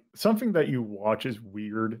like something that you watch is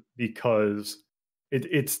weird because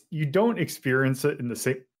it's you don't experience it in the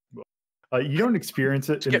same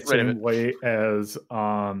way as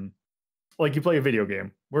like you play a video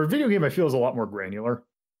game. Where a video game I feel is a lot more granular.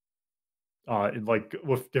 Like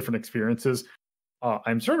with different experiences.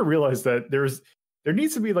 I'm starting to realize that there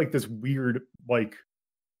needs to be like this weird, like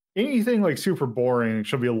anything like super boring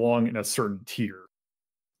should belong in a certain tier.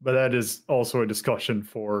 But that is also a discussion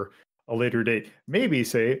for a later date. Maybe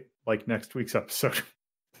say like next week's episode.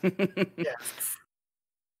 Yes.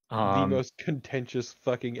 The most contentious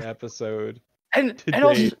fucking episode. And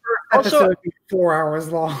today. also 4 hours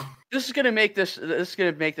long. This is gonna make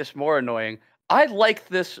this more annoying. I like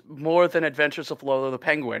this more than Adventures of Lolo the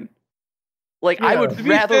Penguin. Like, Yeah, I would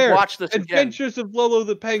rather watch this again. Adventures of Lolo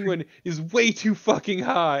the Penguin is way too fucking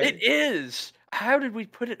high. It is. How did we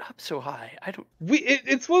put it up so high? I don't.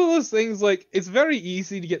 It's one of those things, like, it's very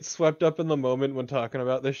easy to get swept up in the moment when talking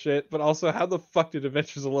about this shit, but also, how the fuck did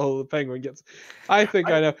Adventures of Lolo the Penguin get? I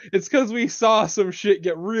know. It's because we saw some shit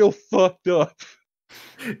get real fucked up.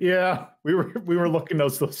 Yeah, we were looking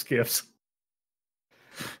at those gifs.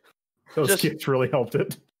 Those gifs really helped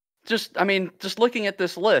it. Just looking at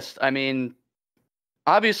this list, I mean,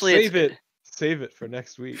 obviously Save it for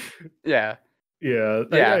next week. Yeah. Yeah.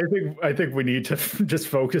 I think we need to just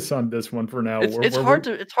focus on this one for now. It's hard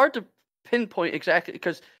to pinpoint exactly,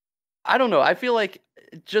 because I don't know. I feel like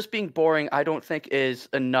just being boring, I don't think is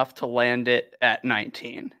enough to land it at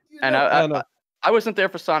 19. And I wasn't there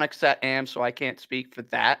for Sonic Sat-Am, so I can't speak for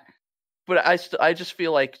that. But I just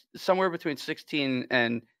feel like somewhere between 16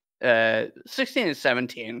 and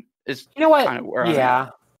 17 is kind of where I'm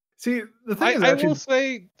at. See, the thing is, I will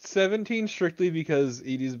say 17 strictly because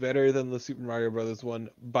it is better than the Super Mario Brothers one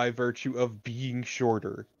by virtue of being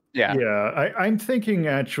shorter. Yeah. Yeah, I'm thinking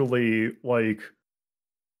actually, like,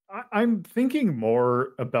 I'm thinking more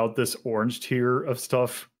about this orange tier of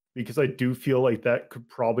stuff because I do feel like that could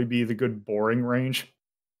probably be the good boring range.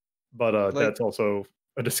 But that's also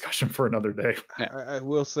a discussion for another day. I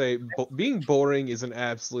will say, being boring is an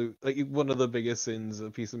absolute one of the biggest sins a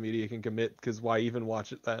piece of media can commit. Because why even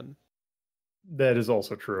watch it then? That is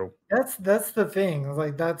also true. That's the thing.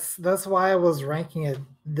 Like that's why I was ranking it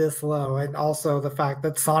this low, and also the fact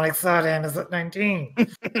that Sonic Satan is at 19.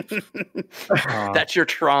 That's your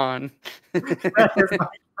Tron. That is my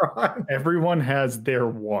Tron. Everyone has their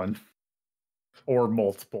one or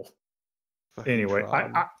multiple. Fucking Anyway,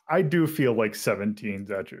 Tron. I do feel like 17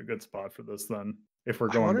 is actually a good spot for this then. If we're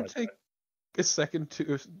going I by want to take a second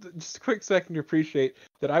to just a quick second to appreciate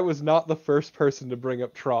that I was not the first person to bring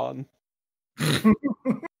up Tron.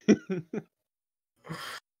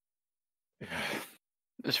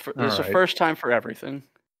 This is the Alright. first time for everything.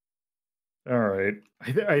 All right.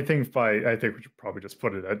 I think we should probably just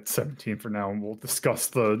put it at 17 for now, and we'll discuss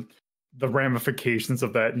the ramifications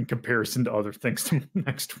of that in comparison to other things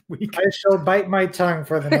next week. I shall bite my tongue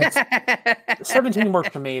for the next. 17 works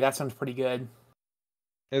for me. That sounds pretty good.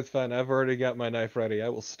 It's fine. I've already got my knife ready. I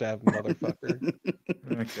will stab a motherfucker.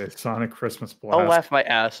 Okay, Sonic Christmas Blast. I'll laugh my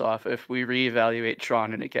ass off if we reevaluate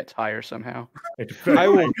Tron and it gets higher somehow. I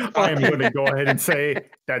am going to go ahead and say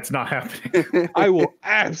that's not happening. I will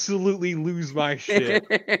absolutely lose my shit.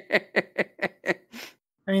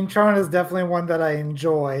 I mean, Tron is definitely one that I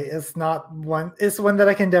enjoy. It's not one. It's one that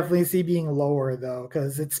I can definitely see being lower though,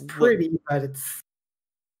 because it's pretty, but it's.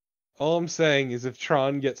 All I'm saying is if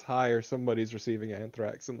Tron gets higher, somebody's receiving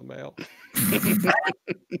anthrax in the mail.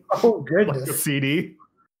 Oh Like a goodness! CD.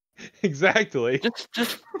 Exactly.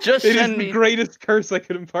 Just It is send the me greatest curse I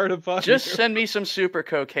could impart upon just you. send me some super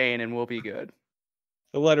cocaine and we'll be good.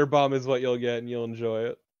 The letter bomb is what you'll get, and you'll enjoy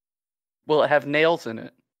it. Will it have nails in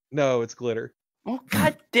it? No, it's glitter. Oh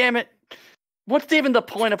god damn it. What's even the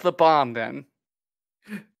point of the bomb then?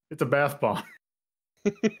 It's a bath bomb.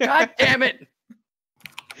 God damn it.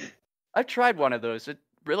 I've tried one of those. It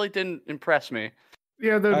really didn't impress me.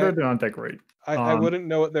 Yeah, they're not that great. I wouldn't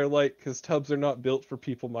know what they're like because tubs are not built for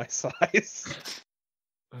people my size.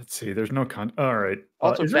 Let's see. There's no All right.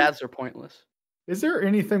 Also, baths are pointless. Is there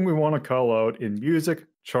anything we want to call out in music,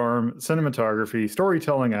 charm, cinematography,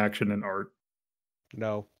 storytelling, action, and art?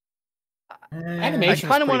 No. Animation is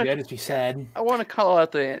kinda pretty wanna- good, as we said. I want to call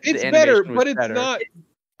out the It's animation better, was but it's better. not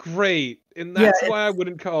great. And that's Yeah, why I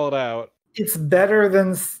wouldn't call it out. It's better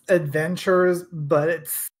than Adventures, but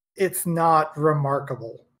it's not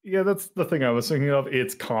remarkable. Yeah, that's the thing I was thinking of.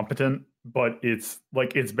 It's competent, but it's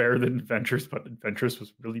better than Adventures, but Adventures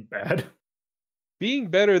was really bad. Being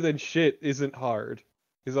better than shit isn't hard,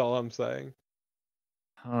 is all I'm saying.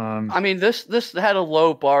 I mean, this had a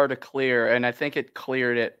low bar to clear, and I think it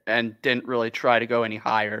cleared it and didn't really try to go any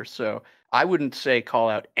higher. So I wouldn't say call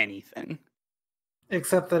out anything.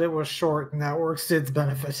 Except that it was short, and that works to its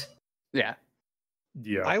benefit. Yeah.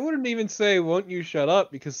 Yeah. I wouldn't even say "Won't you shut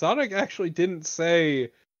up" because Sonic actually didn't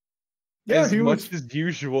say Yeah, as he much was- as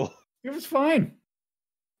usual. It was fine.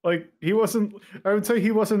 Like, he wasn't, I would say he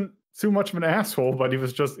wasn't too much of an asshole, but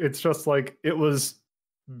it's just like, it was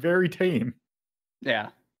very tame. Yeah.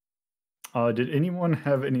 Did anyone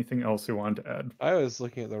have anything else they wanted to add? I was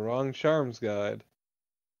looking at the wrong charms guide.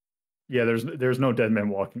 Yeah, there's no dead man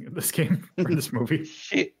walking in this game, or in this movie.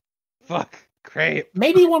 Shit. Fuck. Great.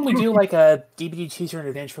 Maybe when we do like a DVD Choose Your Own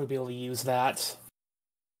Adventure, we'll be able to use that.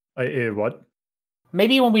 What?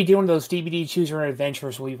 Maybe when we do one of those DVD Choose Your Own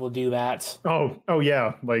Adventures, we will do that. Oh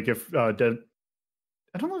yeah, like if dead.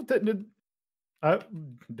 I don't know if that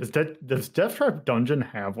does Death Trap Dungeon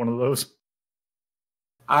have one of those?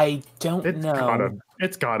 I don't know.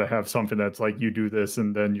 It's gotta have something that's like you do this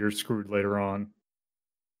and then you're screwed later on.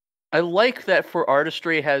 I like that for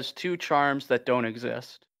artistry has two charms that don't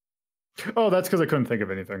exist. Oh, that's because I couldn't think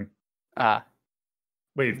of anything. Ah,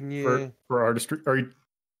 Wait, Yeah. for artistry, are you?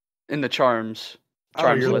 in the charms. Oh,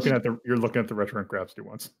 Charms you're list. looking at the retro and Grapsty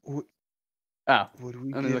ones. Oh, Would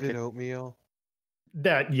we Let me give look it at- oatmeal?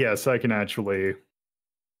 That yes, I can actually.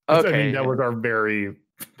 I okay. mean, that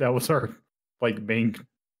was our like main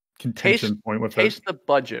contention point with Taste the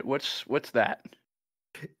budget. What's that?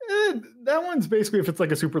 it. That one's basically if it's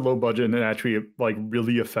like a super low budget and it actually like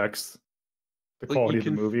really affects the Like, quality you of the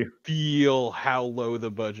can movie. Feel how low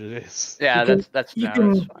the budget is. Yeah, You that's You no,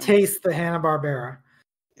 can that's fine. taste the Hanna-Barbera.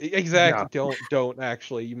 Exactly. Don't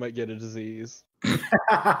actually. You might get a disease.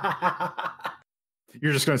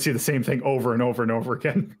 You're just going to see the same thing over and over and over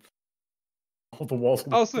again. All the walls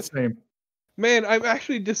look Also- the same. Man, I'm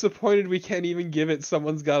actually disappointed we can't even give it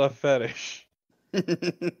Someone's Got a Fetish.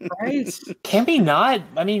 Right? Can we not?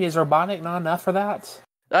 I mean, is robotic not enough for that?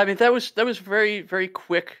 I mean, that was very very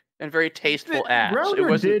quick and very tasteful ass. It Router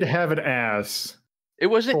wasn't. did have an ass. It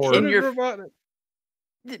wasn't for- in your.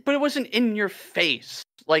 But it wasn't in your face.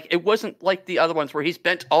 Like, it wasn't like the other ones where he's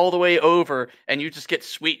bent all the way over and you just get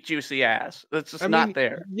sweet, juicy ass. That's just not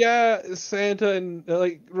there. Yeah, Santa and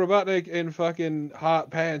like Robotnik in fucking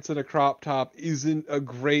hot pants and a crop top isn't a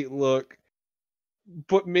great look.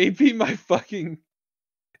 But maybe my fucking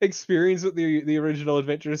experience with the original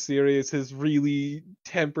Adventure series has really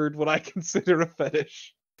tempered what I consider a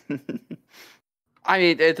fetish. I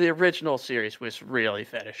mean, the original series was really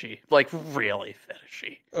fetishy. Like, really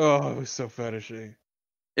fetishy. Oh, it was so fetishy.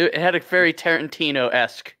 It had a very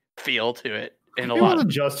Tarantino-esque feel to it in a It lot.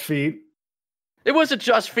 wasn't just feet. It wasn't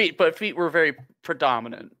just feet, but feet were very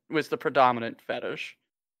predominant. It was the predominant fetish.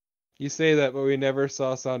 You say that, but we never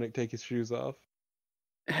saw Sonic take his shoes off.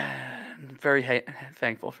 Very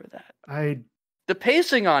thankful for that. I The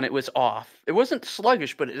pacing on it was off. It wasn't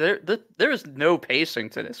sluggish, but there is no pacing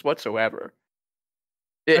to this whatsoever.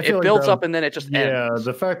 It feel like builds the- up and then it just yeah, ends.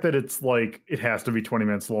 the fact that it's like it has to be 20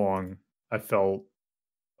 minutes long, I felt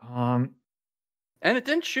And it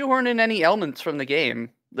didn't shoehorn in any elements from the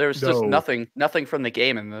game. There was just No. nothing from the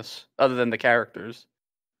game in this, other than the characters.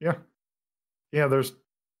 yeah. There's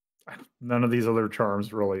none of these other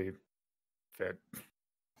charms really fit.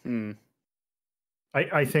 Hmm.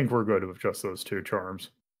 I think we're good with just those two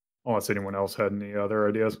charms, unless anyone else had any other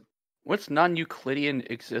ideas. What's non-Euclidean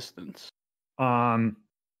existence? I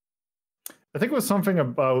think it was something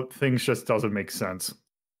about things just doesn't make sense.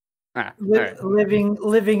 Ah, all right.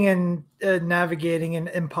 Living and navigating in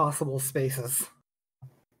impossible spaces.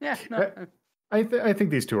 Yeah, no, I think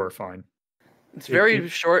these two are fine. it's very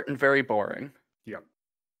short and very boring.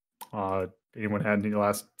 Anyone had any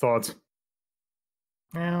last thoughts?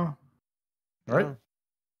 Yeah. All right.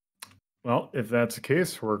 Well, if that's the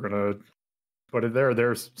case, we're gonna put it there.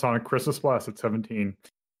 There's Sonic Christmas Blast at 17.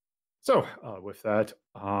 So, with that,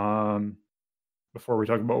 before we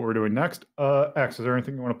talk about what we're doing next, X, is there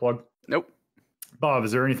anything you want to plug? Nope. Bob,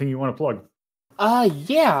 is there anything you want to plug?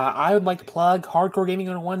 Yeah, I would like to plug Hardcore Gaming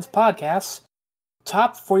 101's podcast,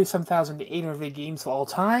 top 47,800 video games of all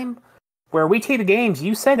time, where we take the games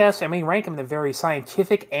you sent us and we rank them in a very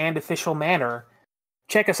scientific and official manner.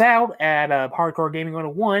 Check us out at Hardcore Gaming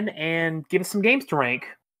 101 and give us some games to rank.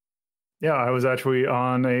 Yeah, I was actually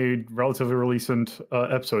on a relatively recent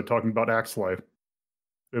episode talking about Axelay.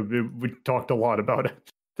 We talked a lot about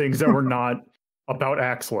things that were not about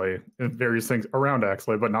Axelay and various things around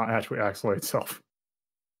Axelay, but not actually Axelay itself.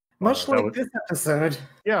 Much that like was- this episode.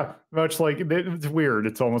 Yeah, much like it's weird.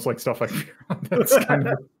 It's almost like stuff like that's kind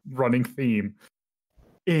of a running theme.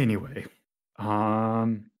 Anyway, Kuya.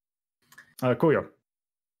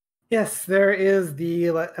 Yes, there is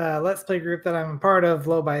the Let's Play group that I'm a part of,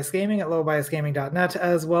 Low Bias Gaming at lowbiasgaming.net,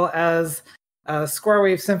 as well as Square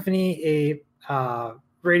Wave Symphony, a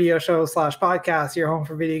radio show / podcast, your home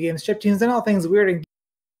for video games, chiptunes, and all things weird and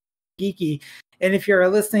geeky. And if you're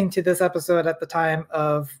listening to this episode at the time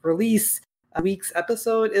of release, a week's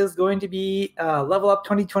episode is going to be Level Up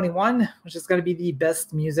 2021, which is going to be the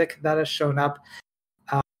best music that has shown up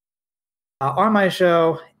on my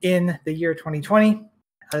show in the year 2020.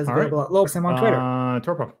 That is available at Lopes on Twitter.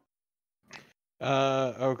 Torpo.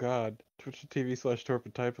 Oh god.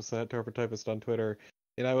 Twitch.tv/Torpotypist at Torpotypist on Twitter.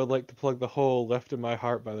 And I would like to plug the hole left in my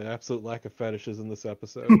heart by the absolute lack of fetishes in this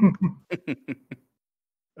episode.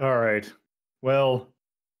 All right. Well,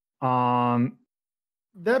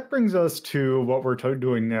 that brings us to what we're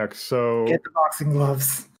doing next. So Get the boxing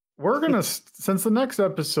gloves. we're going to, since the next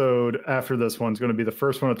episode after this one's going to be the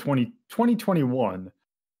first one of 2021,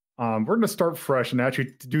 we're going to start fresh and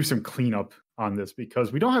actually do some cleanup on this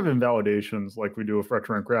because we don't have invalidations like we do with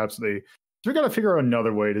Retro and Rhapsody. So we got to figure out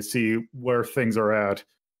another way to see where things are at.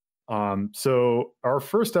 So our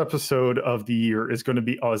first episode of the year is going to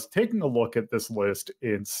be us taking a look at this list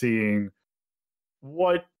and seeing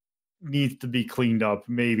what needs to be cleaned up.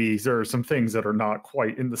 Maybe there are some things that are not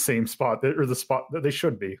quite in the same spot or the spot that they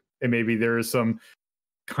should be. And maybe there is some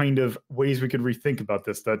kind of ways we could rethink about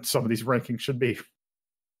this, that some of these rankings should be.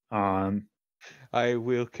 I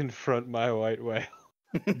will confront my white whale.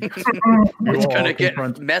 It's gonna get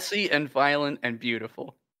messy and violent and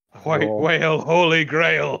beautiful. White whale, holy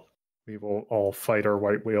grail. We will all fight our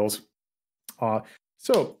white whales.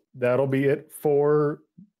 So that'll be it for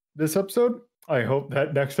this episode. I hope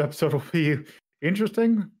that next episode will be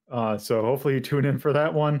interesting. So hopefully you tune in for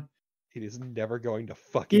that one. It is never going to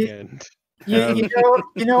fucking end. You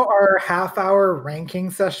know our half-hour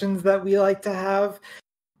ranking sessions that we like to have?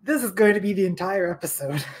 This is going to be the entire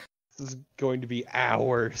episode. This is going to be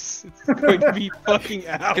hours. It's going to be fucking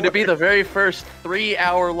hours. It's gonna be the very first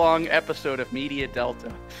 3-hour-long episode of Media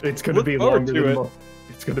Delta. It's going to be longer than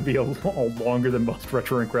it's going to be a longer than most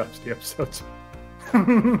Retro and Rhapsody episodes.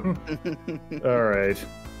 All right.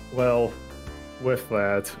 Well, with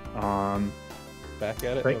that, Back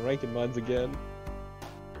at it in the ranking mines again.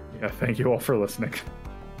 yeah, thank you all for listening.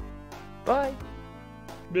 Bye.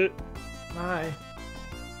 Bye.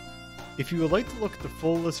 If you would like to look at the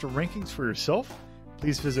full list of rankings for yourself,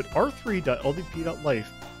 please visit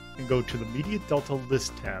r3.ldp.life and go to the Media Delta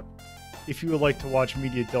List tab. If you would like to watch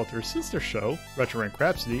Media Delta's sister show, Retro Rank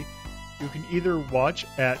Rhapsody, you can either watch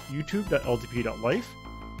at youtube.ldp.life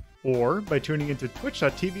or by tuning into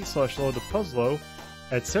twitch.tv/LoadThePuzzlo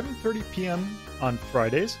at 7:30 p.m. on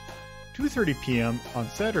Fridays, 2:30 p.m. on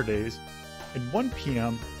Saturdays, and 1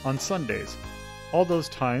 p.m. on Sundays. All those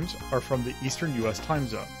times are from the Eastern U.S. time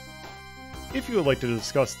zone. If you would like to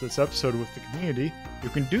discuss this episode with the community, you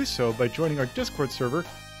can do so by joining our Discord server,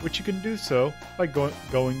 which you can do so by going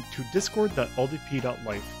to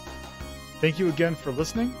discord.ldp.life. Thank you again for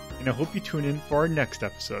listening, and I hope you tune in for our next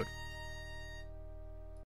episode.